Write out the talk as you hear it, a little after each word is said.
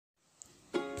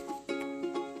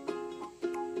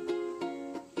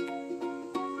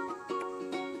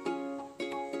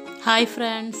Hi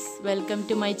friends, welcome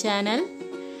to my channel.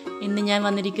 ഇന്ന് ഞാൻ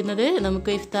വന്നിരിക്കുന്നത്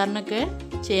നമുക്ക് ഇഫ്താറിനൊക്കെ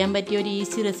ചെയ്യാൻ പറ്റിയ ഒരു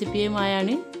ഈസി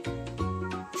റെസിപ്പിയുമായാണ്.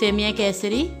 സെമിയ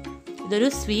കേസരി. ഇതൊരു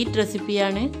സ്വീറ്റ്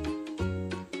റെസിപ്പിയാണ്.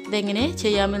 ഇതെങ്ങനെ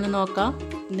ചെയ്യാമെന്ന് നോക്കാം.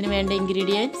 ഇതിന് വേണ്ട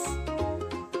ഇൻഗ്രീഡിയൻസ്: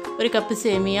 ഒരു കപ്പ്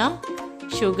സേമിയ,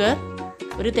 ഷുഗർ,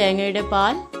 ഒരു തേങ്ങയുടെ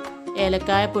പാൽ,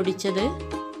 ഏലക്കായ പൊടിച്ചത്.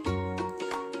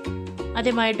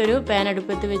 ആദ്യമായിട്ടൊരു പാൻ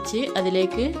അടുപ്പത്ത് വെച്ച്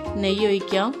അതിലേക്ക് നെയ്യ്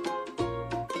ഒഴിക്കാം.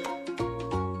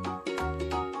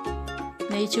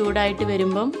 നെയ്യ് ചൂടായിട്ട്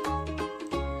വരുമ്പം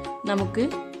നമുക്ക്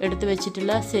എടുത്തു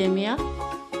വെച്ചിട്ടുള്ള സേമിയ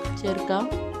ചേർക്കാം.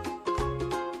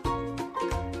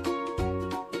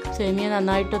 സേമിയ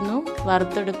നന്നായിട്ടൊന്ന്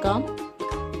വറുത്തെടുക്കാം.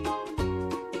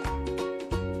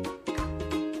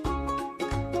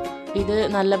 ഇത്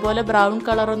നല്ലപോലെ ബ്രൗൺ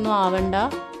കളറൊന്നും ആവണ്ട.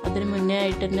 അതിന് മുന്നേ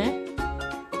ആയിട്ട് തന്നെ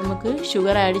നമുക്ക്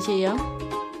ഷുഗർ ആഡ് ചെയ്യാം.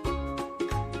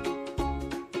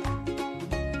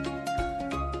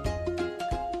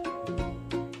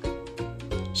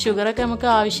 ഷുഗറൊക്കെ നമുക്ക്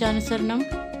ആവശ്യാനുസരണം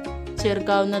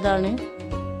ചേർക്കാവുന്നതാണ്.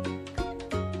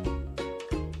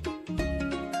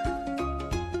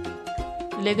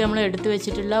 ഇതിലേക്ക് നമ്മൾ എടുത്തു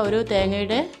വെച്ചിട്ടുള്ള ഒരു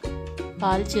തേങ്ങയുടെ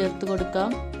പാൽ ചേർത്ത്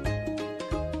കൊടുക്കാം.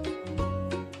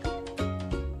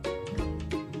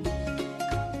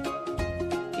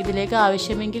 ഇതിലേക്ക്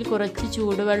ആവശ്യമെങ്കിൽ കുറച്ച്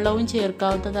ചൂടുവെള്ളവും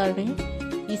ചേർക്കാവുന്നതാണ്.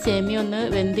 ഈ സേമിയ ഒന്ന്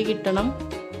വെന്ത് കിട്ടണം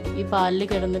ഈ പാലിൽ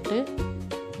കിടന്നിട്ട്.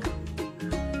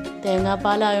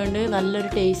 തേങ്ങാപ്പാലായതുകൊണ്ട് നല്ലൊരു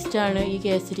ടേസ്റ്റാണ് ഈ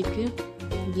കേസരിക്ക്.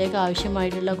 ഇതിലേക്ക്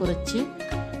ആവശ്യമായിട്ടുള്ള കുറച്ച്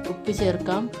ഉപ്പ്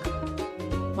ചേർക്കാം,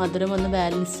 മധുരം ഒന്ന്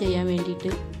ബാലൻസ് ചെയ്യാൻ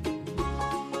വേണ്ടിയിട്ട്.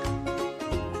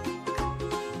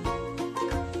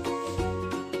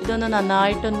 ഇതൊന്ന്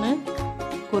നന്നായിട്ടൊന്ന്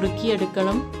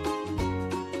കുറുക്കിയെടുക്കണം.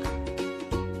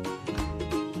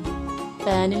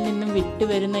 പാനിൽ നിന്നും വിട്ട്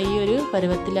വരുന്ന ഈ ഒരു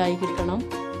പരുവത്തിലായി കിട്ടണം.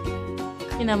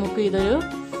 ഇനി നമുക്ക് ഇതൊരു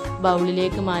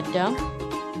ബൗളിലേക്ക് മാറ്റാം.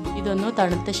 ഇതൊന്ന്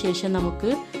തണുത്ത ശേഷം നമുക്ക്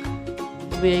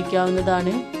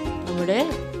ഉപയോഗിക്കാവുന്നതാണ്. നമ്മുടെ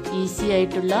ഈസി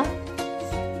ആയിട്ടുള്ള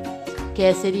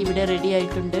കേസരി ഇവിടെ റെഡി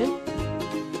ആയിട്ടുണ്ട്.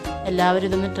 എല്ലാവരും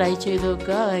ഇതൊന്ന് ട്രൈ ചെയ്ത്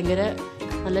നോക്കുക. ഭയങ്കര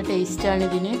നല്ല ടേസ്റ്റാണ്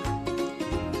ഇതിന്.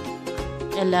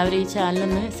 എല്ലാവരും ഈ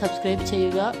ചാനലൊന്ന് സബ്സ്ക്രൈബ്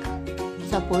ചെയ്യുക,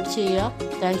 സപ്പോർട്ട് ചെയ്യുക.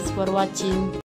 Thanks for watching.